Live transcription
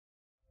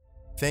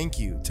Thank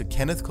you to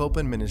Kenneth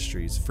Copeland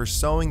Ministries for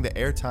sowing the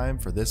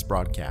airtime for this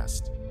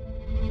broadcast.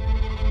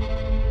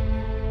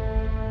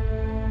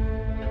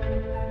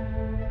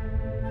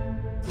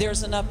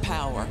 There's enough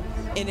power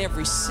in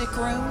every sick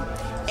room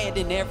and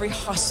in every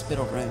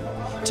hospital room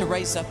to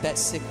raise up that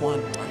sick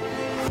one.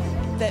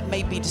 That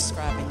may be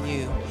describing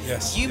you.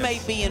 Yes. You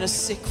may be in a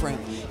sick room.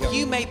 Yep.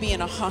 You may be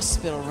in a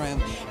hospital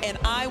room. And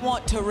I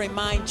want to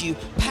remind you,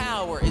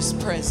 power is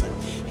present.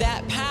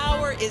 That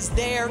power is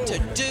there to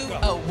do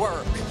a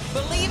work.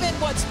 Believe in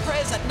what's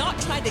present, not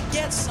trying to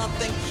get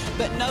something,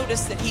 but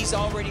notice that He's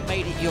already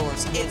made it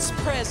yours. It's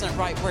present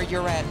right where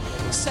you're at.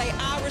 Say,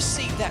 I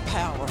receive that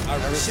power.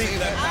 I receive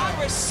that power.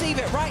 I receive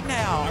it right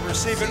now. I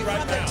receive it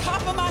right now. From the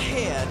top of my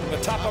head.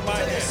 The top of my to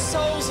head. the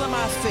soles of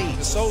my feet.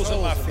 The soles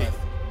of my feet.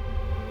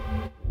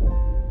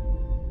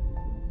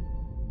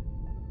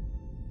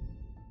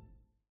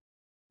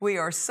 We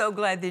are so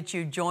glad that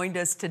you joined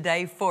us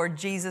today for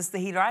Jesus the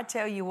Healer. I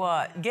tell you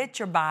what, get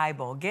your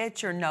Bible,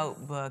 get your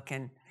notebook,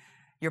 and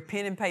your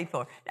pen and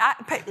paper.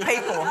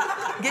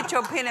 Get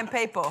your pen and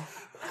paper.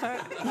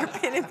 Your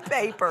pen and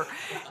paper.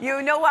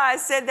 You know why I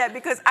said that?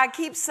 Because I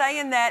keep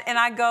saying that, and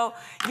I go,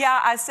 yeah,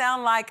 I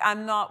sound like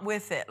I'm not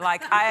with it.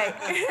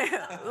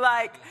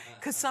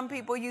 Because some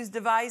people use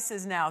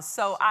devices now.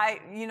 So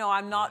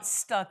I'm not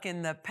stuck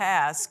in the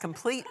past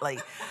completely.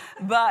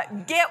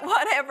 But get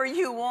whatever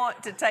you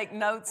want to take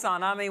notes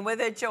on. I mean, with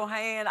it your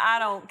hand, I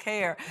don't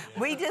care.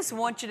 We just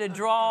want you to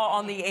draw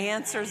on the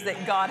answers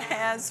that God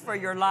has for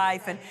your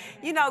life. And,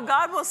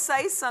 God will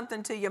say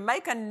something to you.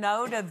 Make a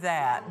note of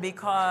that,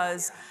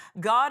 because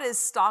God is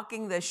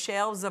stocking the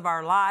shelves of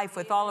our life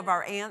with all of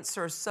our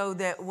answers so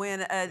that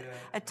when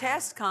a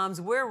test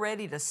comes, we're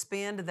ready to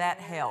spend that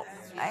help.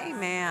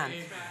 Amen.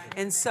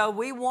 And so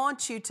we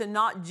want you to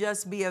not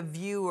just be a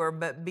viewer,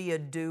 but be a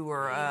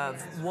doer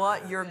of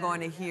what you're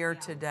going to hear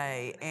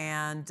today.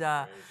 And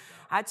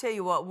I tell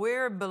you what,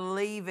 we're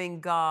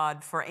believing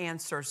God for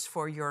answers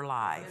for your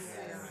life.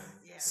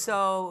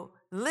 So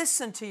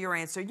listen to your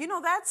answer.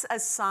 That's a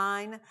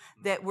sign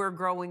that we're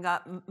growing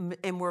up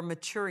and we're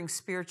maturing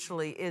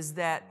spiritually, is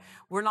that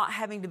we're not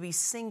having to be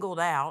singled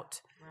out,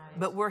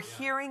 but we're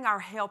hearing our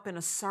help in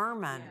a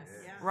sermon.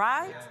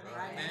 Right?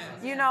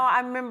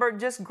 I remember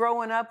just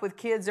growing up with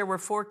kids. There were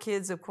 4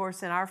 kids, of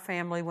course, in our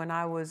family when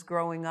I was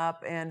growing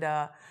up.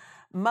 And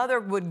Mother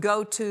would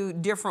go to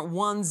different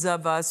ones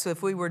of us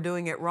if we were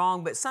doing it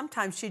wrong, but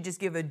sometimes she'd just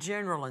give a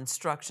general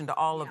instruction to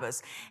all of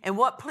us. And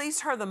what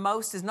pleased her the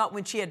most is not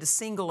when she had to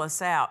single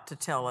us out to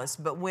tell us,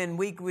 but when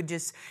we would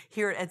just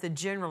hear it at the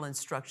general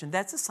instruction.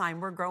 That's a sign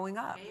we're growing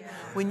up.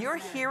 When you're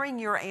hearing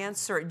your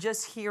answer,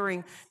 just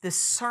hearing the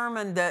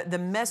sermon, the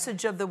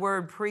message of the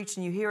word preached,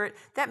 and you hear it,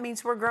 that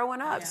means we're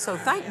growing up. So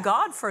thank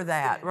God for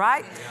that,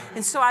 right?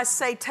 And so I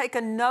say, take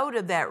a note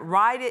of that,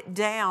 write it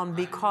down,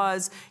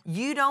 because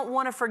you don't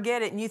want to forget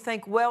it. And you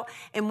think, well,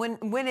 and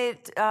when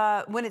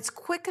it's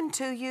quickened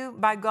to you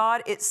by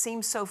God, it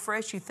seems so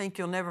fresh, you think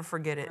you'll never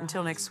forget it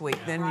until next week.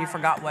 Then you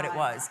forgot what it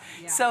was.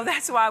 So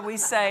that's why we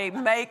say,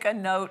 make a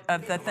note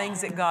of the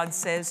things that God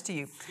says to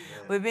you.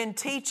 We've been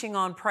teaching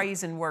on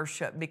praise and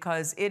worship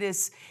because it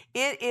is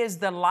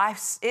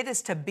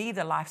to be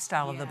the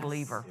lifestyle of the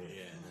believer.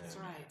 That's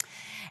right.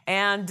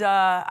 And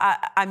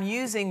I'm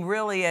using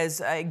really as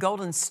a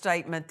golden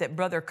statement that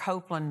Brother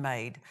Copeland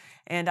made.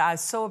 And I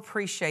so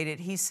appreciate it.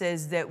 He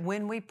says that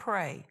when we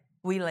pray,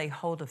 we lay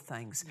hold of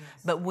things. Yes.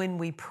 But when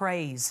we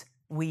praise,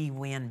 we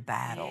win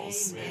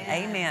battles.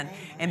 Amen.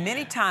 And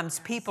many times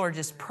people are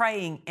just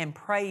praying and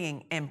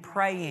praying and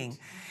praying.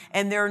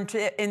 And they're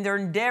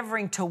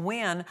endeavoring to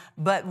win,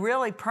 but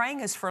really praying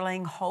is for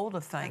laying hold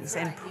of things.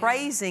 And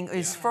praising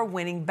is for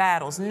winning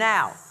battles.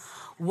 Now,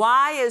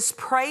 why is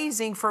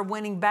praising for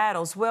winning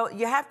battles? Well,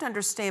 you have to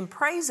understand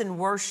praise and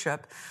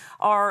worship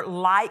are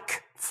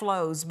like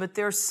flows, but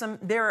there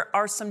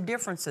are some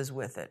differences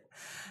with it.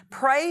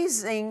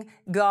 Praising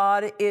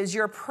God is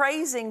you're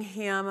praising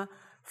Him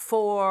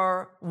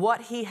for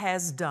what He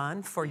has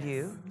done for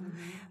you,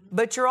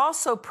 but you're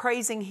also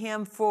praising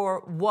Him for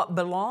what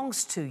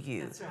belongs to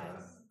you. That's right.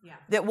 Yeah.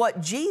 That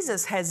what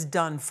Jesus has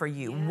done for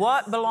you,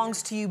 what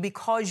belongs to you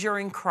because you're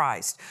in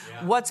Christ,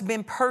 what's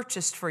been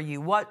purchased for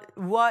you,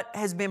 what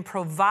has been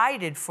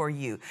provided for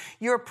you.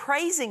 You're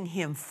praising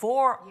Him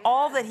for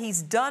all that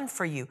He's done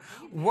for you.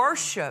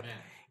 Worship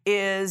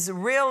is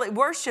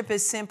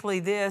simply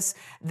this,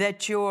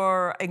 that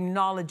you're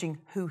acknowledging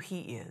who He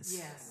is.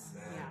 Yes.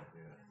 Yeah.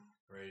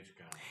 Praise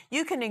God.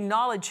 You can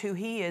acknowledge who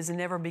He is and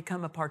never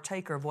become a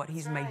partaker of what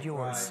He's made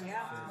yours. Yeah.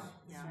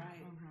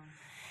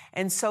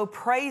 And so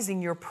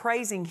you're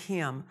praising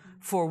Him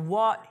for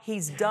what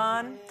He's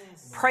done,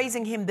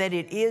 praising Him that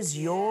it is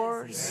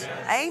yours.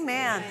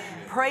 Amen.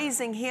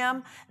 Praising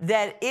Him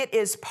that it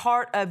is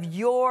part of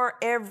your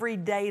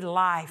everyday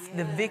life,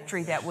 the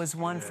victory that was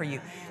won for you.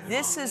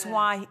 This is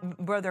why,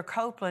 Brother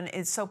Copeland,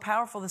 it's so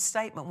powerful, the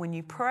statement, when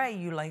you pray,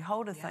 you lay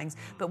hold of things,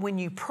 but when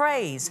you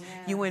praise,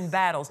 you win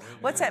battles.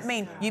 What's that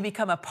mean? You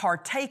become a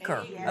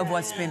partaker of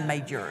what's been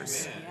made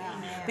yours.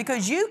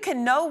 Because you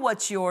can know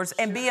what's yours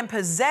and be in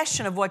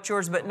possession of what's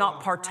yours, but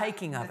not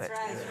partaking of it.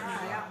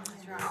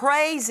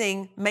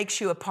 Praising makes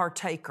you a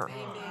partaker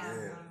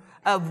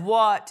of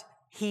what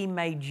He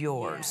made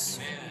yours.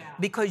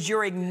 Because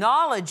you're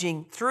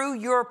acknowledging through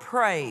your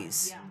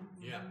praise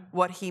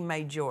what He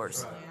made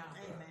yours.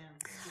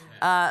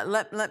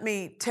 Let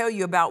me tell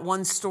you about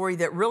one story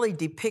that really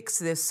depicts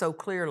this so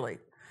clearly.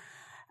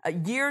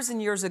 Years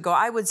and years ago,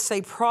 I would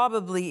say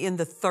probably in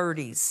the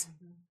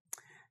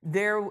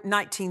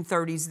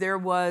 1930s, there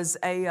was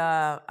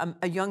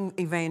a young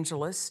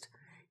evangelist.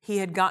 He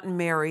had gotten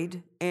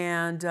married,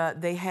 and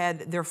they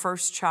had their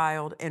first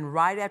child. And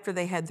right after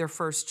they had their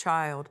first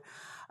child,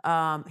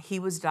 he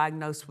was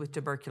diagnosed with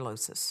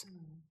tuberculosis.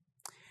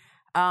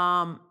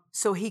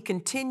 So he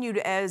continued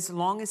as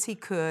long as he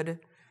could,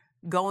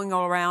 going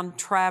all around,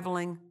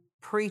 traveling,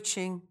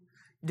 preaching,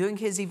 doing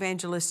his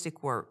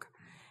evangelistic work.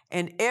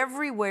 And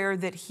everywhere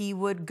that he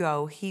would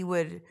go, he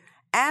would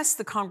ask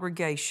the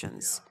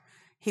congregations,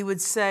 he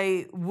would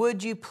say,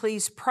 would you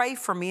please pray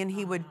for me? And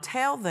he would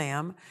tell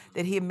them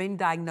that he had been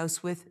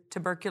diagnosed with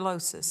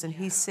tuberculosis. And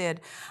he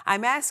said,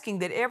 I'm asking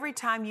that every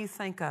time you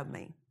think of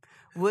me,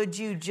 would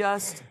you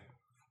just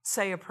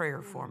say a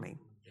prayer for me?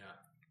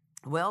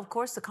 Well, of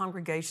course, the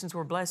congregations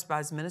were blessed by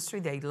his ministry.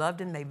 They loved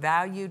him. They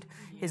valued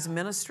his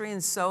ministry.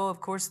 And so,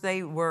 of course,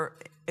 they were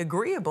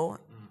agreeable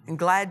and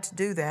glad to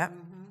do that.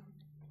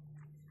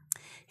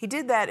 He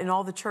did that in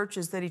all the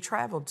churches that he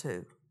traveled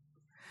to.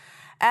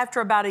 After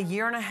about a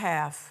year and a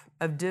half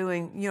of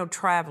doing,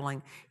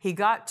 traveling, he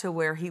got to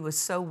where he was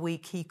so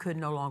weak he could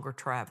no longer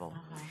travel.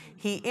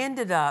 He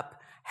ended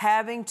up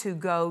having to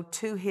go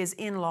to his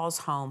in-laws'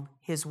 home,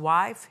 his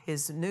wife,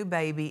 his new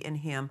baby, and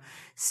him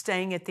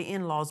staying at the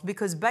in-laws,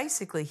 because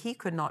basically he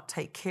could not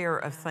take care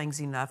of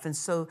things enough. And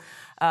so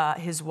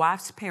his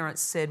wife's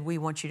parents said, we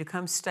want you to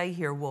come stay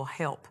here. We'll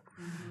help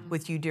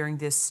with you during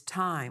this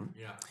time.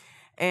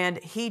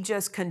 And he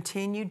just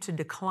continued to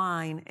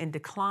decline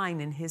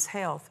in his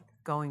health,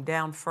 going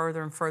down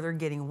further and further,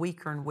 getting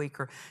weaker and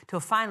weaker, till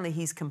finally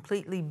he's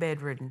completely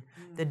bedridden.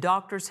 The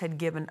doctors had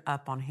given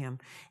up on him.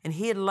 And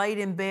he had laid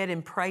in bed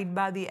and prayed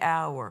by the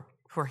hour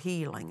for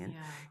healing. And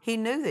he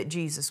knew that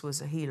Jesus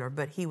was a healer,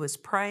 but he was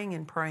praying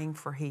and praying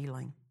for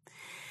healing.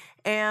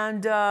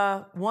 And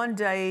one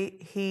day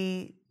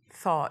he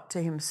thought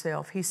to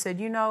himself, he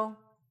said,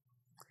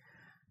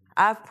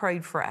 I've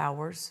prayed for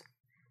hours.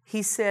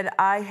 He said,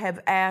 I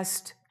have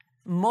asked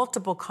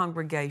multiple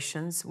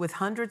congregations with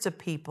hundreds of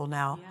people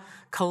now,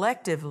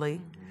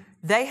 collectively,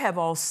 they have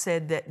all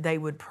said that they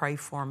would pray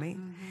for me.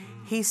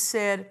 He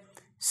said,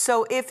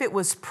 so if it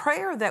was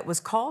prayer that was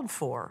called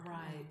for,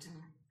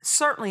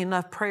 certainly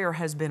enough prayer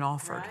has been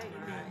offered.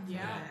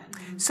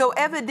 So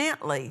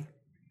evidently,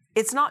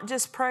 it's not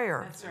just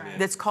prayer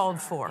that's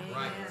called for.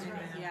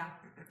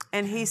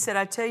 And he said,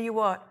 I tell you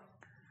what,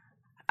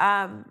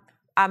 I'm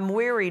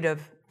wearied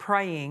of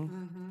praying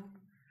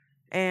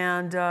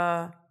and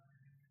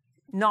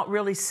not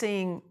really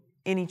seeing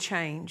any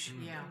change.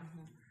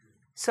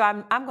 So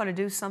I'm going to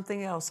do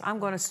something else. I'm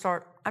just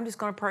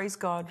going to praise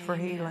God for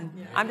healing.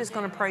 I'm just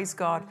going to praise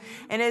God.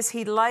 And as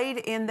he laid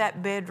in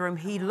that bedroom,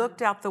 he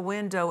looked out the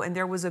window and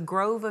there was a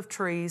grove of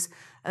trees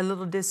a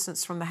little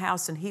distance from the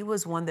house, and he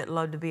was one that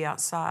loved to be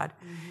outside.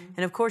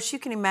 And of course, you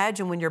can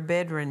imagine when you're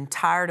bedridden,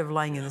 tired of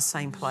laying in the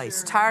same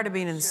place, tired of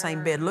being in the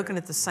same bed, looking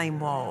at the same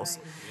walls,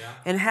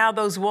 and how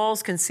those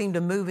walls can seem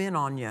to move in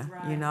on you,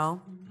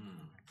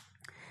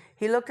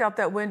 He looked out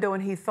that window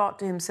and he thought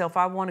to himself,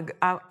 I want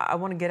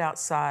to get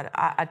outside.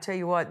 I tell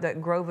you what,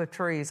 that grove of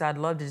trees, I'd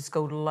love to just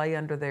go lay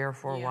under there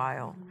for a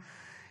while.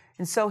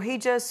 And so he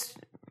just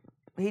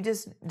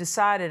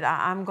decided,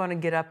 I'm going to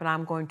get up and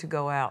I'm going to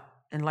go out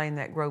and lay in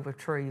that grove of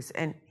trees.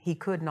 And he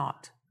could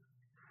not.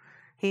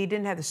 He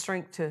didn't have the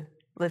strength to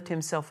lift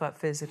himself up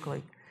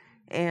physically.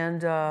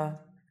 And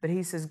but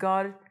he says,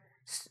 God,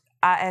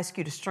 I ask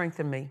you to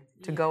strengthen me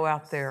to go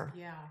out there.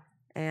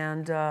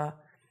 And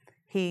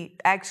he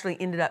actually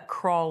ended up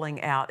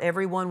crawling out.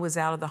 Everyone was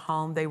out of the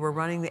home. They were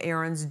running the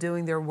errands,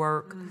 doing their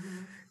work.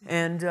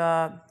 And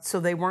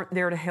so they weren't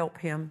there to help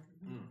him.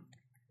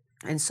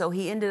 And so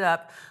he ended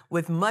up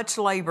with much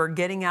labor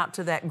getting out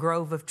to that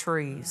grove of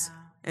trees.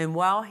 And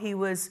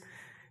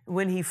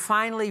when he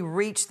finally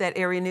reached that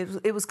area, and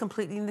it was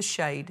completely in the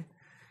shade,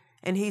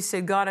 and he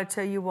said, God, I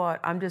tell you what,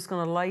 I'm just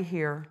going to lay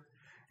here,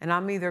 and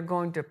I'm either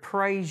going to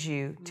praise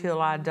you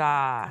till I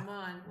die. Come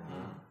on.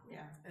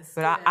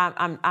 But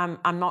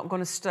I'm not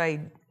going to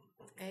stay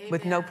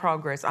with no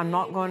progress. I'm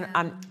not going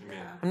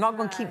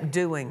to keep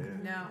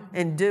doing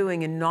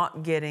and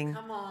not getting.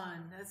 Come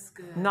on, that's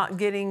good. Not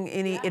getting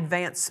any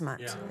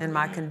advancement in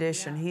my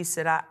condition. He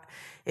said,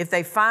 if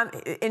they find,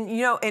 and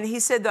he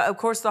said that, of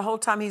course, the whole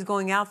time he's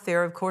going out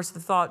there, of course,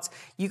 the thoughts,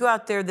 you go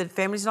out there, the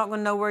family's not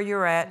going to know where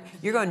you're at.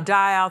 You're going to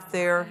die out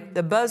there.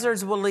 The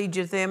buzzards will lead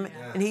you to them.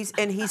 And he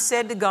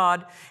said to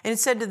God, and he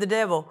said to the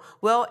devil,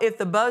 well, if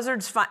the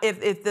buzzards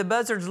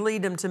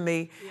lead them to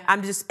me,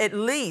 I'm just, at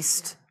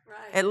least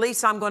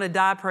I'm going to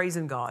die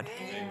praising God.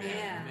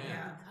 Amen.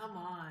 Come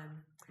on.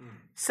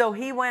 So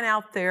he went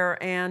out there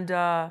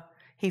and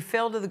He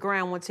fell to the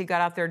ground once he got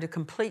out there,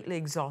 completely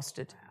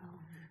exhausted.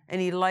 And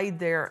he laid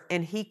there,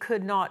 and he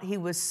could not, he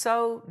was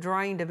so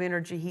drained of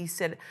energy. He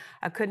said,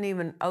 I couldn't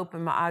even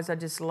open my eyes. I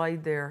just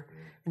laid there.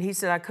 And he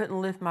said, I couldn't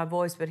lift my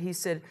voice, but he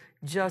said,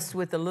 just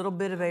with a little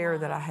bit of air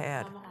that I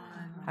had,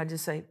 I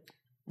just say,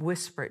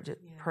 whisper it, just,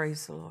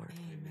 praise the Lord.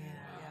 Amen.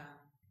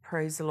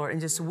 Praise the Lord.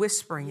 And just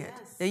whispering it.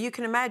 Now you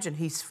can imagine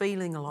he's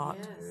feeling a lot.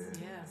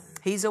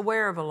 He's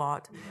aware of a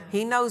lot.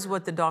 He knows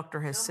what the doctor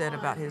has said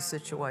about his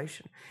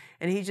situation.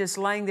 And he's just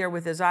laying there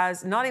with his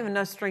eyes, not even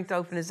enough strength to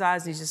open his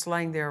eyes. He's just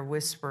laying there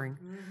whispering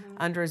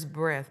under his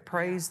breath,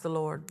 praise the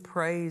Lord,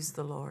 praise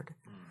the Lord,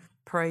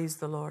 praise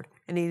the Lord.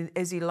 And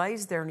as he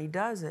lays there and he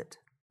does it,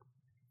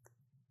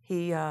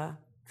 he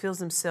feels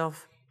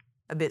himself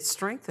a bit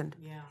strengthened.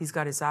 He's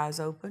got his eyes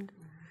opened.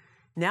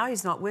 Now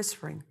he's not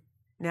whispering.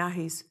 Now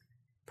he's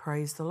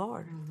praise the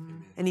Lord.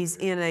 And he's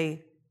in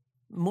a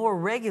more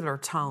regular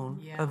tone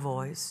of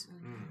voice.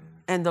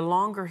 And the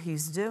longer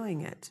he's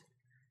doing it,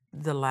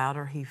 the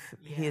louder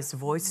his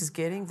voice is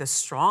getting, the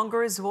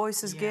stronger his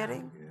voice is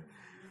getting.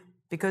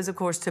 Because, of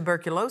course,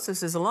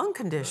 tuberculosis is a lung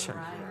condition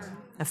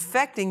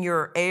affecting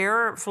your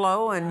air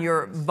flow and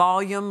your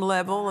volume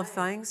level of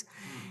things.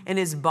 And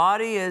his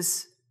body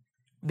is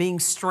being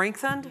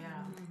strengthened.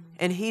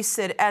 And he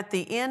said at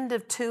the end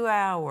of 2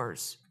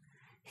 hours,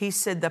 he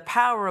said the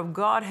power of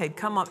God had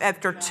come up.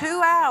 After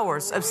 2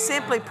 hours of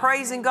simply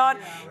praising God,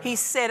 he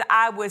said,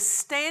 I was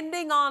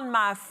standing on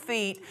my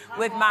feet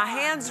with my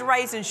hands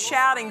raised and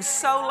shouting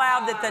so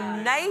loud that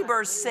the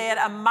neighbors said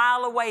a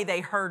mile away they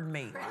heard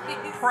me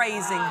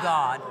praising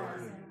God.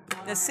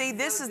 Now see,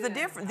 this is the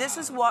difference. This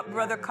is what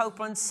Brother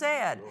Copeland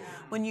said.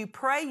 When you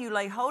pray, you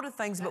lay hold of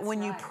things, but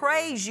when you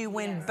praise, you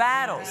win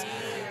battles.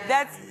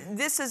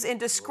 This is in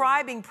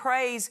describing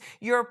praise.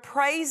 You're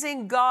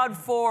praising God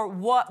for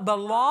what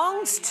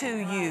belongs to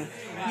you.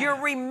 You're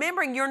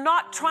remembering, you're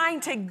not trying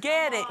to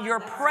get it.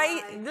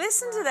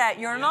 Listen to that.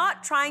 You're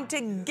not trying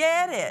to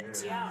get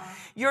it.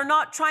 You're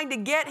not trying to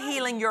get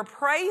healing. You're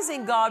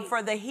praising God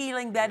for the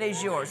healing that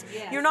is yours.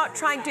 You're not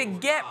trying to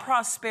get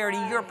prosperity.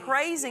 You're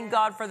praising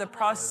God for the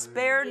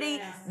prosperity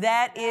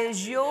that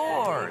is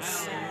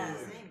yours.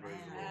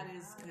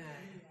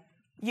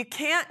 You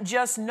can't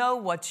just know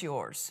what's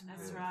yours.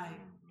 That's right.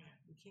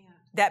 You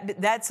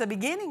can't. That's a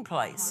beginning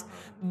place.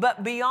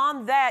 But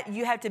beyond that,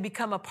 you have to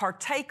become a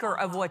partaker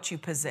of what you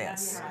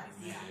possess.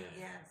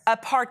 A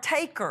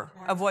partaker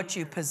of what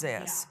you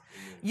possess.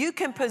 You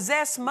can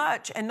possess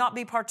much and not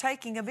be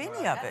partaking of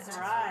any of it.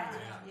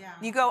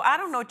 You go, I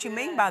don't know what you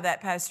mean by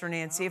that, Pastor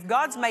Nancy. If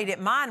God's made it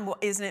mine, well,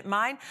 isn't it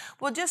mine?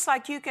 Well, just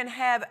like you can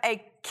have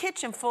a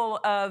kitchen full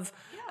of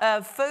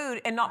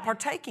food and not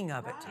partaking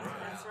of it.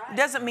 It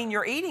doesn't mean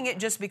you're eating it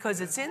just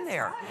because it's in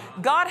there.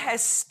 God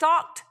has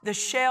stocked the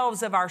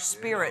shelves of our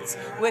spirits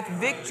with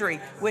victory,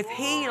 with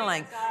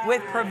healing,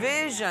 with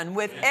provision,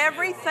 with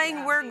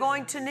everything we're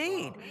going to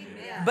need.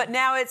 But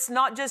now it's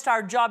not just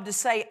our job to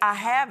say, I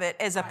have it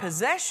as a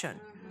possession,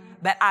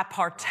 but I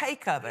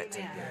partake of it.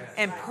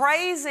 And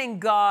praising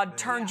God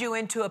turns you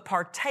into a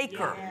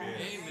partaker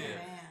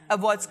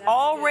of what's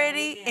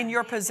already in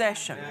your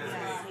possession.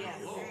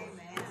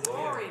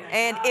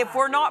 And if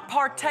we're not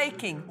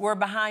partaking, we're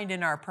behind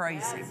in our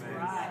praising.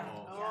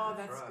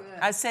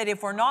 I said,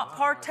 if we're not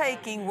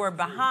partaking, we're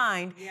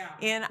behind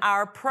in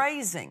our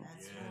praising.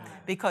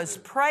 Because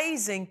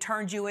praising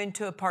turns you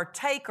into a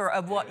partaker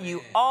of what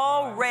you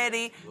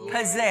already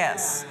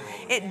possess.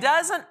 It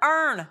doesn't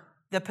earn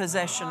the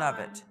possession of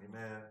it.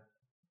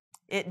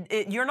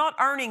 You're not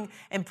earning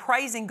and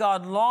praising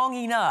God long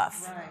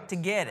enough to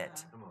get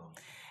it.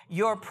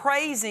 You're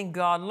praising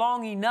God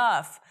long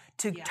enough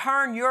to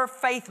turn your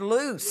faith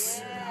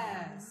loose.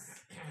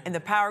 And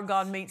the power of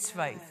God meets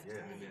faith.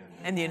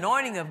 And the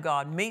anointing of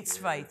God meets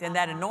faith. And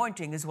that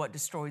anointing is what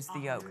destroys the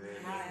yoke.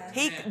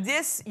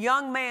 This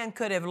young man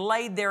could have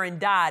laid there and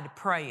died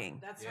praying.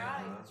 That's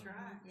right. That's right.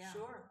 Yeah.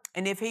 Sure.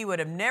 And if he would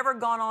have never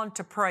gone on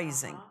to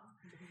praising,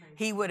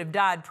 he would have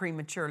died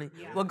prematurely.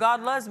 Well,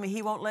 God loves me.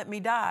 He won't let me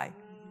die.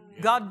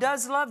 God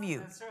does love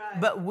you.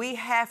 But we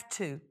have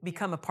to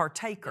become a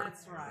partaker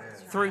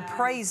through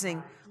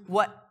praising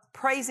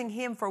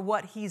Him for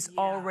what He's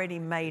already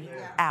made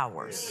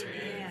ours.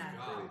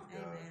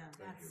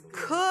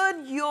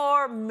 Could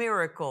your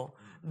miracle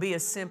be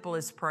as simple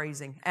as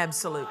praising?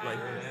 Absolutely.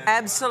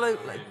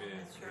 Absolutely.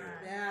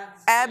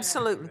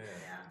 Absolutely.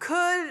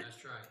 Could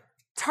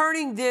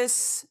turning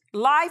this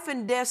life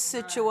and death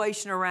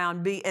situation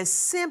around be as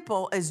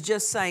simple as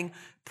just saying,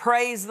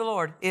 praise the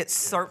Lord? It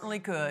certainly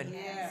could.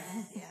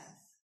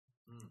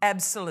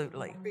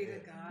 Absolutely.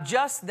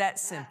 Just that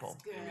simple.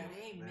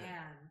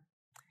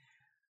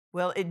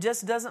 Well, it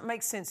just doesn't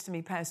make sense to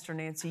me, Pastor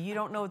Nancy. You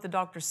don't know what the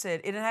doctor said.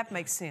 It didn't have to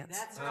make sense.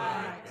 That's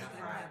right.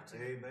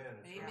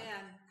 Amen.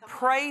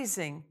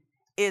 Praising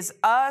is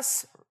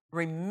us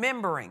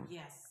remembering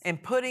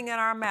and putting in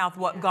our mouth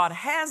what God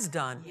has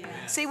done.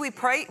 See, we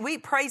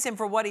praise Him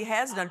for what He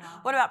has done.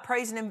 What about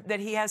praising Him that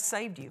He has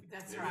saved you?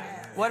 That's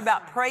right. What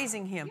about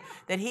praising Him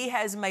that He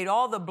has made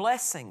all the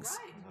blessings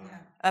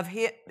of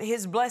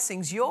His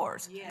blessings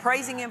yours?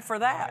 Praising Him for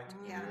that,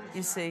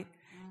 you see.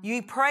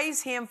 You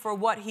praise Him for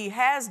what He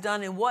has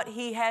done and what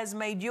He has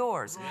made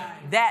yours.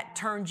 That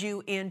turns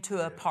you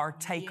into a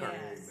partaker.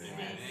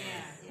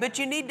 But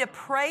you need to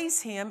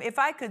praise Him, if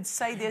I could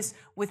say this,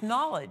 with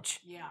knowledge.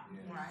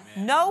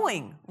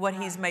 Knowing what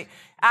He's made.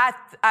 I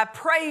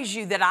praise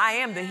you that I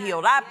am the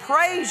healed. I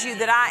praise you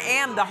that I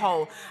am the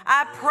whole.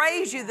 I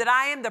praise you that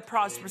I am the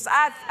prosperous.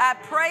 I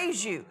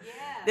praise you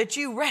that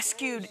you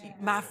rescued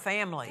my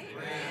family.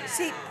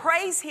 See,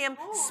 praise Him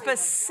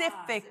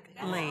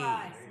specifically.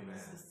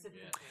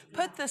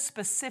 Put the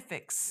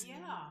specifics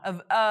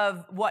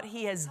of what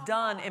He has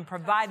done and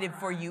provided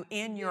for you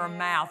in your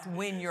mouth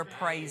when you're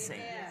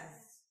praising.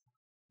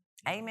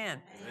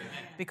 Amen.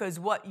 Because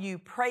what you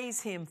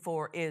praise Him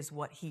for is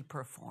what He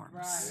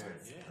performs.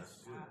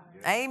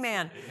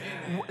 Amen.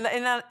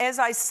 And as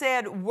I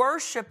said,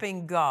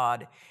 worshiping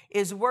God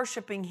is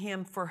worshiping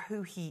Him for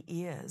who He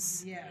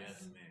is.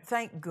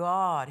 Thank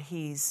God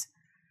He's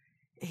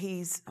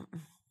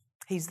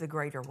the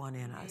greater one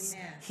in us.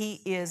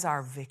 He is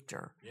our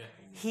victor.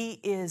 He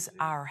is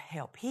our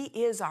help. He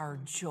is our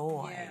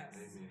joy.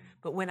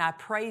 But when I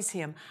praise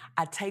Him,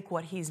 I take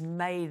what He's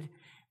made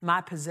my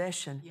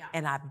possession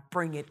and I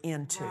bring it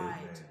into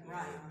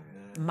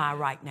my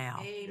right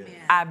now.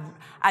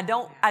 I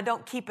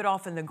don't keep it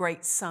off in the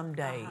great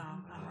someday.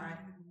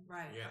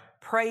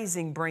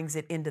 Praising brings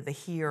it into the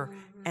here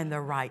and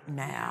the right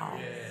now.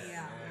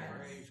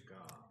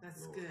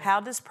 That's good. How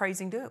does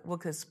praising do it? Well,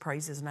 because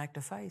praise is an act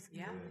of faith.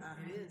 Yeah,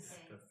 it is.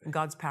 And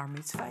God's power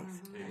meets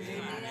faith.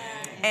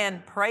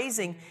 And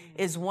praising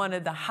is one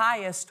of the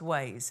highest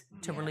ways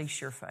to release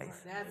your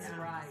faith. That's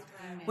right.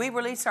 Amen. We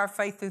release our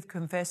faith through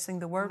confessing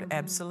the word,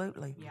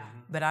 absolutely. Yeah.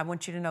 But I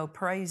want you to know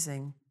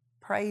praising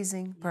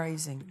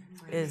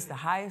is the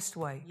highest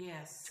way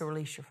Yes. to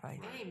release your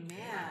faith. Amen.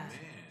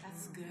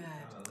 That's good.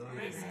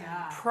 Praise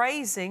God.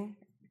 Praising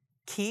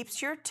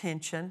keeps your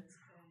attention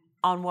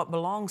on what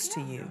belongs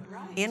to you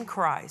in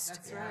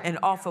Christ and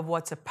off of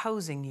what's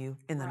opposing you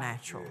in the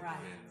natural. Right.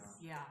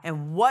 Yeah.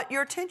 And what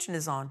your attention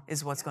is on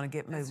is what's going to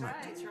get movement.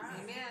 That's right.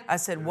 Amen. I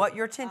said, what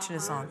your attention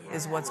is on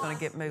is what's going to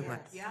get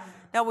movement. Yeah.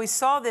 Now, we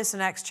saw this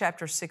in Acts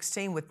chapter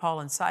 16 with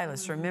Paul and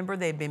Silas. Remember,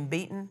 they'd been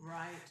beaten,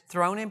 Right.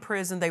 thrown in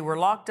prison. They were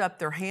locked up.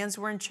 Their hands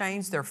were in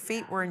chains. Their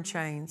feet were in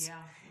chains.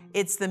 Yeah.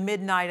 It's the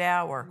midnight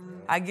hour.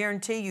 I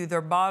guarantee you their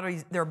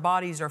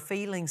bodies are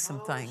feeling some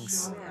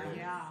things.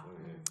 Yeah.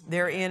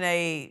 They're in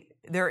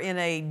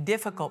a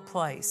difficult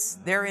place.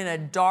 They're in a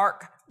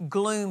dark,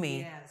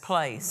 gloomy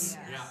place.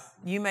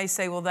 You may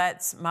say, well,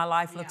 my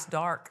life looks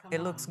dark.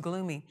 It looks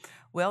gloomy.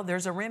 Well,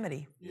 there's a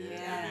remedy.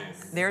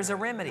 Yes. There's a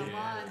remedy. Come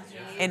on.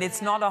 And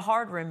it's not a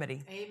hard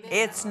remedy. Amen.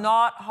 It's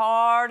not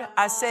hard.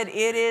 I said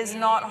it is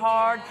not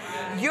hard.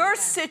 Your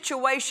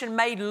situation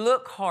may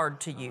look hard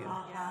to you,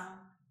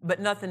 but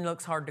nothing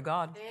looks hard to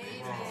God.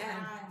 Amen.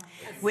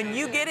 When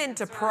you get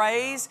into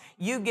praise,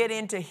 you get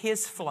into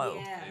His flow.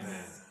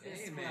 Yes.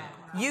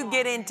 You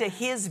get into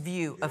His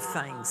view of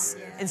things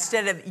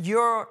instead of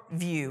your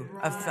view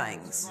of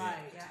things. Right.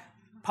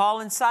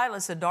 Paul and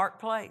Silas, a dark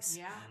place.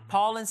 Yeah.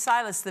 Paul and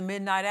Silas, the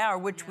midnight hour,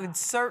 which would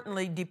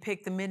certainly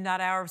depict the midnight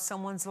hour of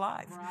someone's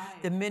life.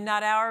 Right. The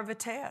midnight hour of a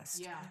test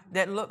Yeah.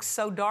 that looks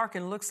so dark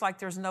and looks like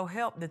there's no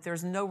help, that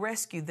there's no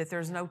rescue, that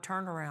there's no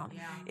turnaround.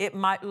 Yeah. It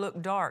might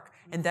look dark,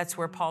 and that's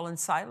where Paul and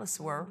Silas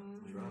were.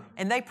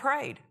 And they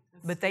prayed,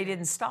 but they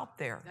didn't stop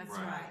there. That's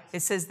right.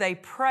 It says they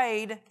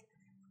prayed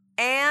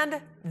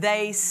and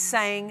they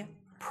sang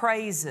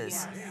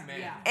praises.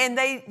 Yeah. And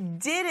they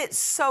did it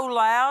so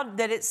loud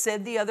that it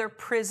said the other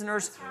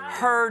prisoners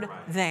heard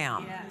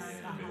them. Yes.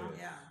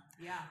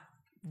 Yeah.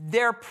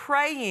 They're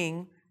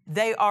praying.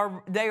 They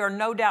are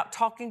no doubt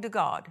talking to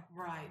God.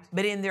 Right.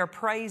 But in their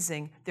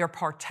praising, they're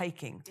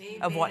partaking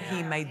of what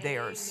He made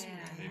theirs.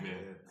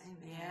 Amen.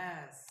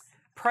 Yes.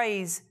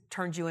 Praise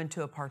turns you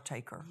into a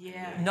partaker,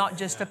 Yes. not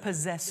just a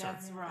possessor.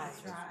 That's right.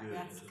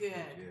 That's good.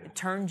 It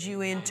turns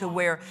you into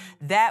where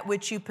that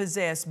which you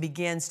possess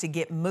begins to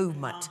get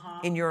movement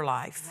in your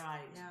life. Right.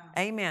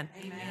 Amen.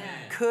 Amen.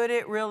 Could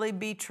it really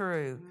be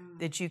true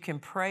that you can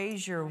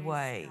praise your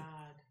way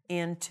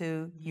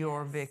into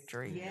your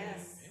victory?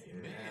 Yes.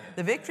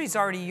 The victory's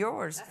already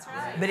yours,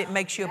 but it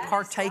makes you a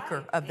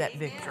partaker of that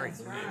victory.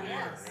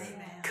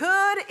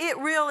 Could it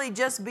really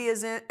just be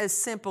as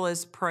simple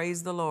as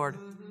praise the Lord?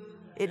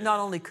 It not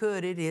only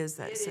could, it is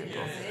that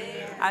simple.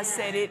 I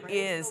said it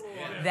is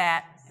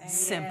that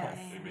simple.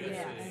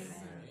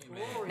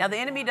 Now, the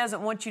enemy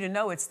doesn't want you to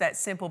know it's that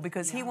simple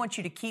because he wants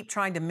you to keep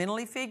trying to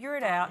mentally figure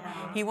it out.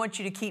 He wants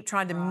you to keep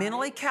trying to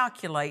mentally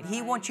calculate.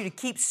 He wants you to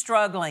keep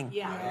struggling.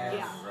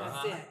 Yeah.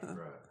 That's it.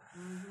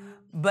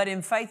 But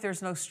in faith,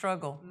 there's no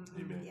struggle.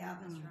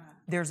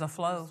 There's a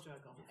flow,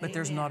 but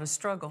there's not a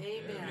struggle.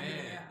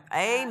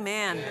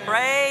 Amen.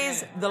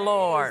 Praise the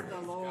Lord.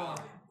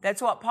 That's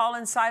what Paul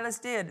and Silas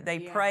did. They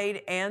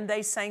prayed and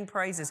they sang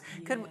praises.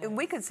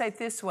 We could say it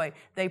this way.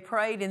 They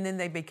prayed and then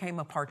they became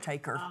a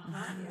partaker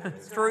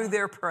through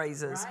their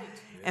praises.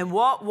 And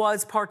what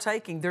was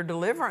partaking? Their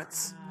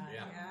deliverance.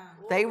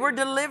 They were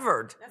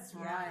delivered. That's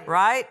right.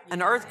 Right?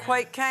 An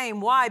earthquake came.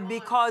 Why?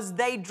 Because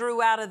they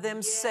drew out of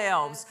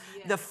themselves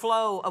the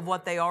flow of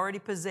what they already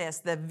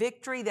possessed. The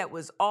victory that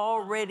was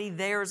already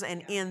theirs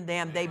and in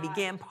them. They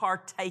began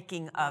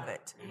partaking of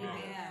it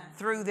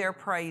through their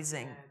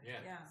praising.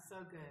 Yeah, so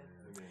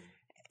good.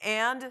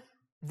 And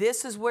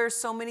this is where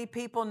so many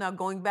people, now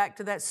going back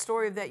to that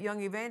story of that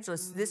young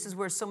evangelist, this is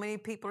where so many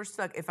people are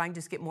stuck. If I can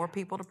just get more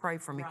people to pray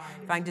for me,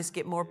 if I can just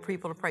get more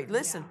people to pray.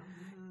 Listen,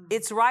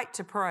 it's right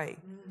to pray,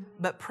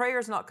 but prayer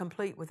is not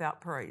complete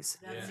without praise.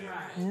 That's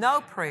right.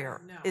 No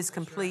prayer is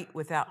complete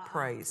without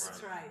praise.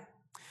 That's right.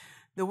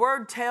 The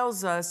word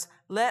tells us,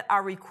 let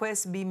our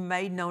requests be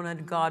made known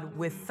unto God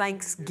with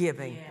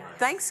thanksgiving.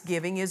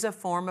 Thanksgiving is a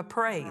form of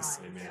praise.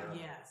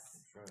 Yes.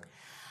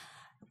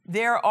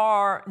 There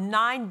are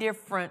 9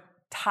 different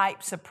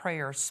types of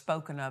prayers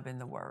spoken of in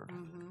the Word.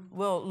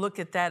 We'll look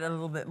at that a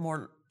little bit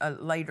more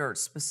later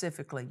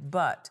specifically,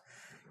 but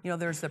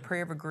there's the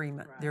prayer of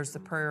agreement, there's the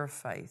prayer of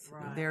faith,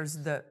 there's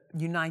the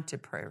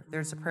united prayer,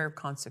 there's the prayer of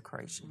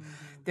consecration.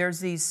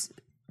 There's these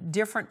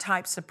different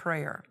types of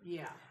prayer.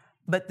 Yeah.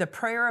 But the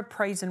prayer of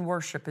praise and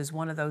worship is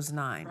one of those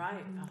 9.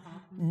 Right.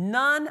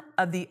 None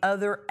of the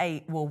other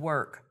 8 will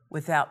work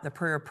without the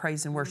prayer of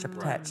praise and worship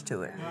attached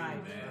to it. Right.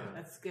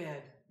 That's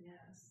good.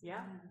 Yes.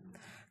 Yeah.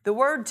 The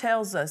Word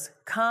tells us,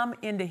 come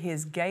into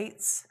His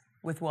gates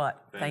with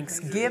what?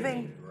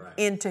 Thanksgiving.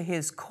 Into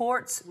His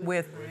courts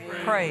with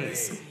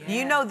praise.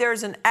 You know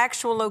there's an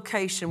actual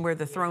location where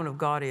the throne of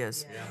God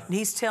is. And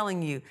He's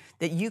telling you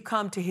that you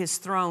come to His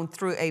throne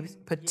through a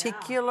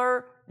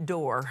particular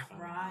door.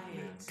 Right.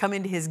 Come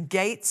into His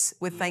gates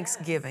with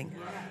thanksgiving.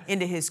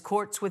 Into His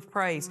courts with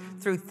praise.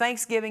 Through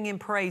thanksgiving and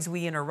praise,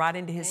 we enter right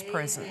into His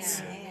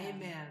presence.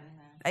 Amen.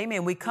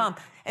 Amen. We come.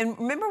 And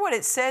remember what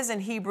it says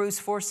in Hebrews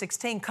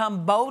 4:16,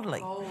 come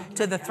boldly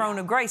to the throne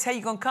of grace. How are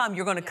you going to come?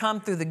 You're going to come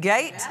through the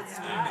gate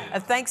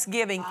of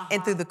thanksgiving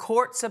and through the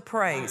courts of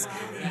praise.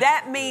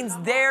 That means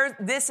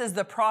this is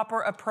the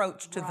proper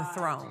approach to the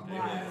throne.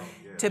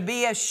 To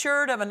be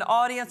assured of an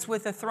audience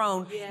with the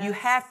throne, you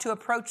have to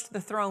approach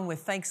the throne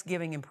with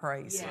thanksgiving and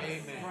praise.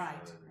 Right. Right.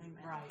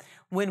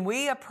 When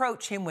we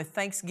approach Him with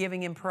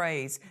thanksgiving and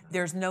praise,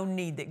 there's no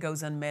need that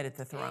goes unmet at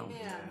the throne.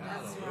 Yeah,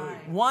 that's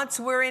right. Once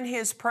we're in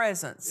His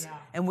presence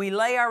and we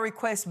lay our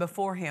requests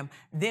before Him,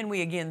 then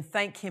we again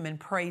thank Him and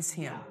praise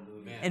Him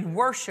and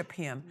worship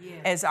Him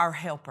as our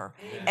helper,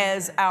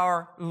 as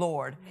our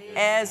Lord,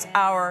 as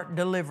our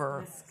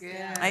deliverer.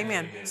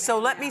 Amen. So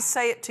let me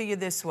say it to you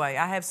this way.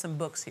 I have some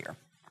books here.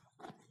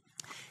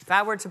 If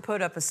I were to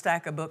put up a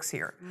stack of books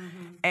here,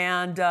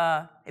 and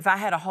if I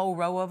had a whole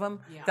row of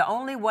them, the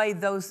only way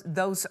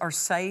those are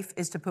safe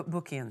is to put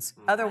bookends.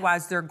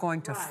 Otherwise, they're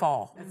going to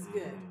fall. That's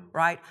good.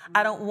 Right?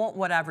 I don't want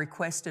what I've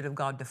requested of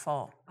God to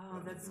fall.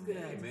 Oh, that's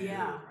good.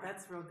 Yeah,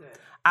 that's real good.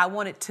 I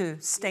want it to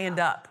stand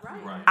up.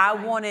 I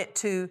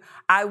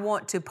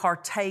want to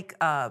partake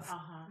of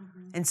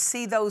and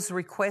see those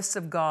requests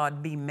of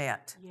God be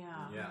met.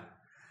 Yeah.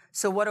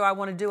 So what do I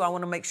want to do? I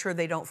want to make sure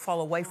they don't fall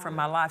away from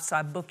my life, so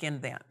I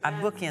bookend them. I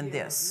bookend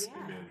this.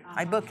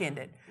 I bookend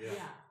it.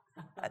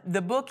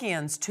 The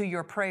bookends to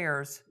your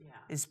prayers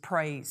is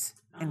praise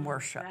and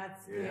worship.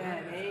 That's good.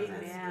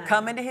 Amen.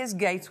 Come into His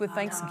gates with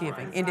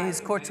thanksgiving, into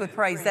His courts with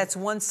praise. That's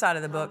one side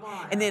of the book.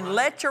 And then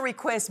let your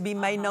requests be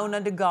made known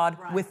unto God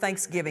with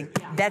thanksgiving.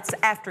 That's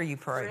after you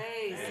pray.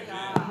 Praise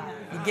God.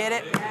 You get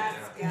it?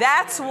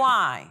 That's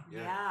why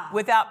Yeah.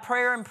 without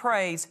prayer and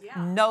praise,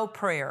 no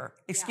prayer.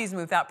 Excuse me,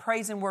 without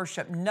praise and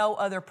worship, no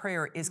other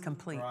prayer is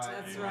complete.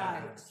 That's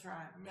right. That's right.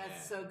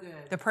 That's so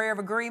good. The prayer of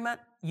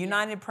agreement,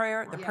 united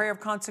prayer, the prayer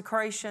of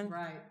consecration,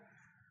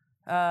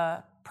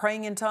 Right.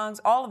 praying in tongues,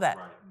 all of that,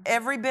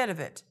 every bit of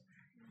it.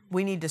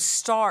 We need to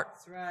start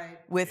That's right.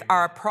 with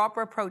our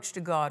proper approach to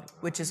God,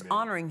 which is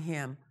honoring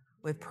Him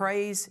with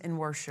praise and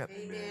worship.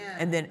 Amen.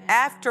 And then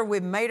after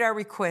we've made our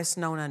requests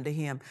known unto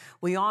Him,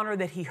 we honor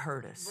that He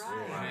heard us.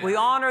 We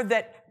honor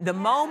that the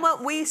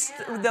moment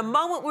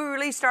we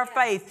released our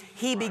faith,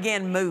 He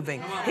began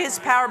moving. His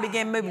power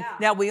began moving.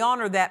 Now we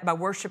honor that by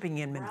worshiping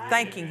Him and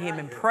thanking Him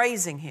and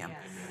praising Him.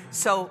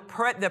 So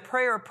the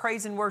prayer of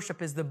praise and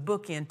worship is the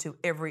bookend to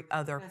every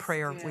other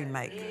prayer we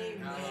make.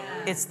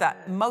 It's the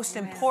most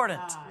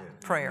important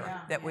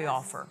prayer that we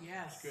offer.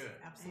 Yes.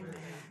 Absolutely.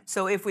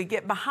 So if we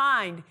get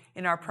behind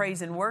in our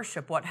praise and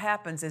worship, what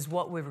happens is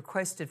what we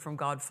requested from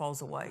God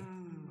falls away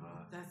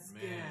That's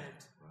good.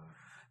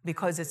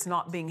 because it's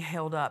not being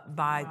held up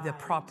by the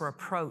proper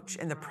approach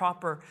and the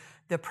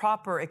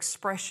proper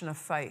expression of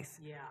faith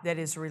that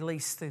is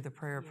released through the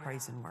prayer of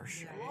praise and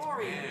worship.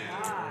 Glory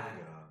to God.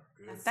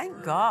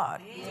 Thank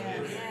God.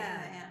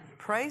 Amen.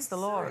 Praise the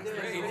Lord.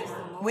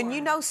 When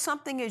you know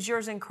something is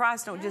yours in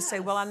Christ, don't just say,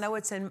 well, I know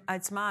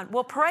it's mine.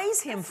 Well,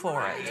 praise Him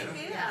for it.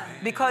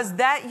 Because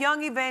that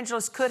young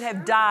evangelist could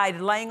have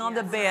died laying on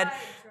the bed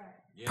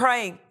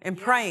praying and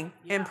praying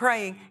and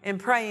praying and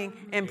praying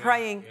and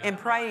praying and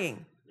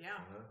praying.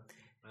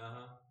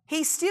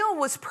 He still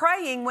was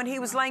praying when he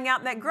was laying out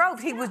in that grove.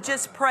 He was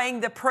just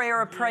praying the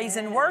prayer of praise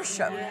and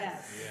worship.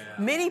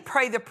 Many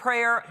pray the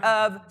prayer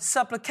of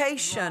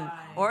supplication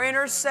or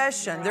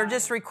intercession. They're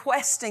just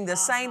requesting the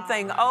same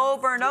thing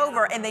over and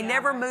over, and they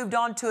never moved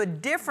on to a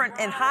different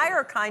and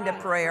higher kind of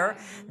prayer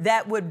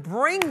that would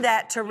bring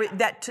that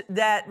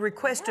that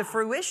request to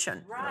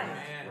fruition.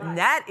 And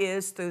that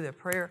is through the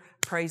prayer,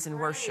 praise, and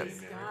worship.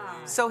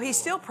 So he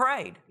still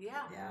prayed.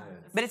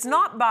 But it's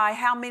not by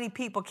how many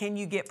people can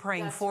you get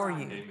praying for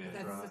you.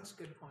 That's such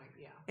a good point,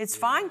 yeah. It's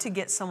fine to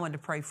get someone to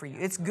pray for you.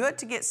 It's good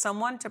to get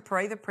someone to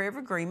pray the prayer of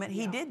agreement.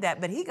 He did that,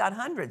 but he got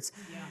hundreds.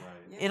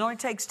 It only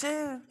takes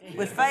two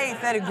with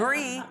faith that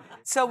agree.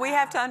 So we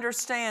have to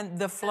understand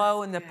the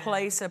flow and the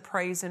place of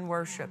praise and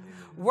worship.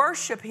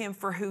 Worship him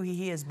for who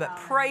he is, but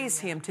praise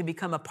him to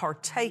become a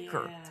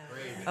partaker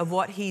of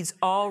what he's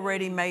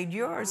already made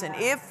yours. And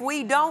if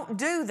we don't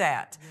do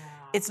that,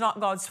 it's not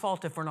God's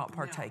fault if we're not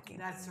partaking.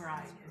 That's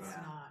right. It's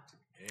not.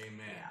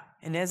 Amen.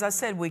 And as I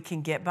said, we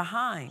can get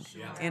behind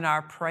in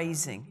our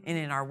praising and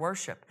in our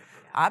worship.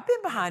 I've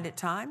been behind at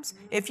times.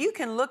 If you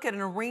can look at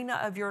an arena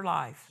of your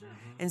life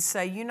and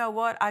say, you know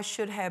what, I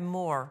should have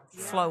more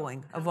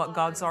flowing of what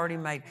God's already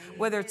made,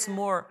 whether it's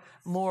more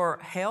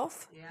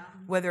health,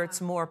 whether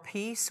it's more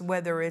peace,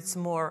 whether it's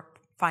more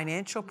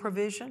financial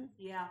provision,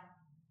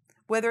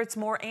 whether it's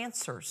more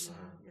answers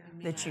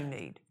that you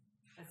need.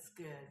 That's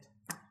good.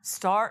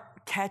 Start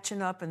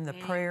catching up in the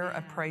prayer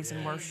of praise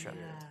and worship.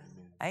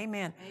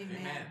 Amen.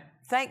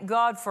 Thank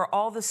God for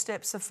all the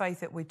steps of faith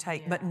that we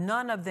take, but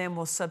none of them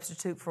will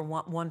substitute for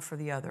one for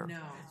the other. No.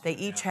 They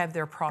each have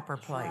their proper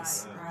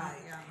place. Right.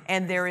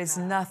 And there is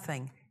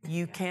nothing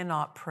you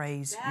cannot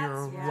praise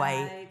your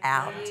way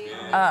out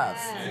of.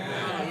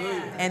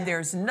 And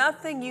there's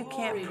nothing you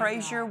can't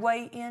praise your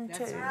way into.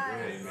 That's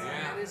right.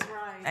 That is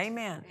right.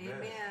 Amen.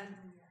 Amen.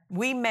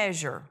 We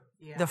measure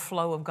the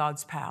flow of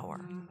God's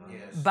power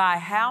by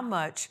how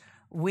much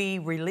we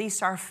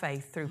release our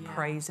faith through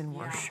praise and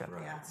worship.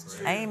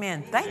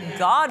 Amen. Thank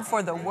God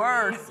for the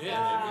Word.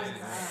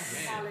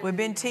 We've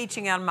been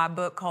teaching out of my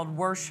book called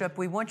Worship.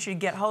 We want you to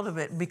get hold of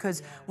it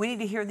because we need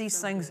to hear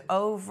these things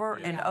over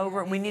and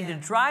over. We need to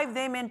drive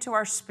them into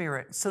our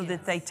spirit so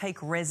that they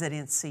take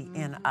residency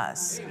in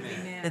us,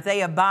 that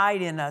they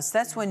abide in us.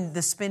 That's when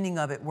the spinning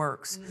of it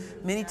works.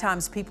 Many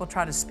times people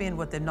try to spin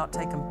what they've not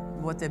taken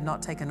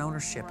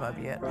ownership of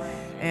yet.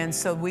 And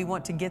so we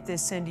want to get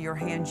this into your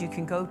hands. You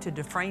can go to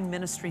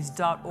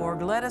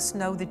DufresneMinistries.org. Let us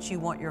know that you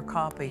want your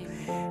copy.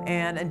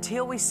 And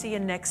until we see you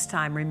next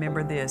time,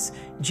 remember this: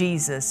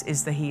 Jesus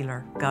is the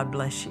healer. God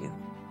bless you.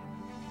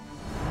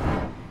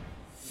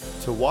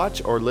 To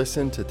watch or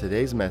listen to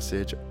today's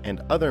message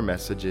and other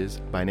messages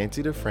by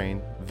Nancy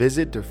Dufresne,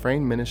 visit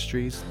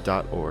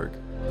DufresneMinistries.org.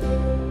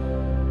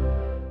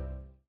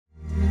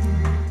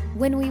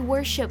 When we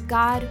worship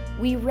God,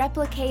 we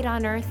replicate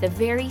on earth the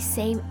very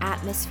same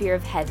atmosphere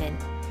of heaven.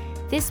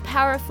 This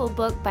powerful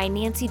book by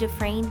Nancy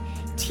Dufresne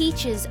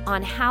teaches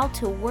on how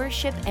to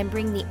worship and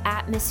bring the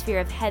atmosphere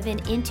of heaven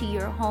into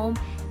your home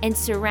and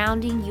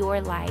surrounding your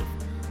life.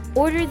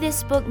 Order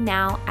this book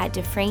now at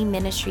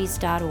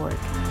DufresneMinistries.org.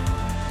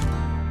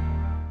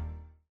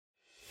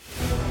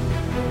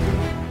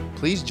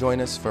 Please join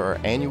us for our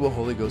annual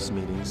Holy Ghost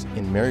meetings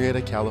in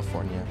Marietta,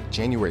 California,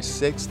 January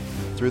 6th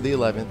through the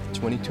 11th,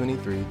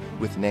 2023,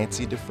 with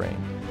Nancy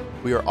Dufresne.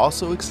 We are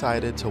also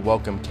excited to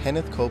welcome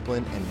Kenneth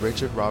Copeland and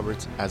Richard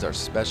Roberts as our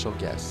special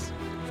guests.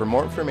 For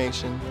more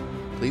information,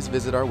 please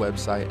visit our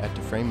website at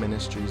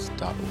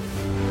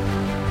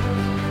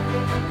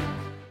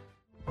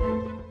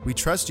DufresneMinistries.org. We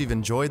trust you've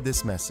enjoyed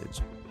this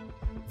message.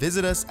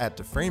 Visit us at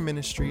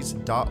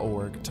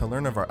DufresneMinistries.org to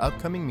learn of our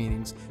upcoming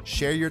meetings,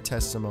 share your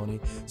testimony,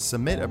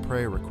 submit a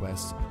prayer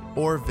request,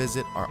 or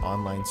visit our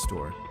online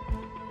store.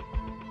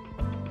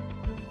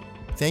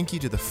 Thank you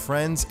to the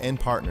friends and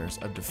partners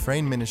of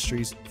Dufresne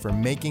Ministries for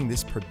making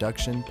this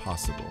production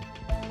possible.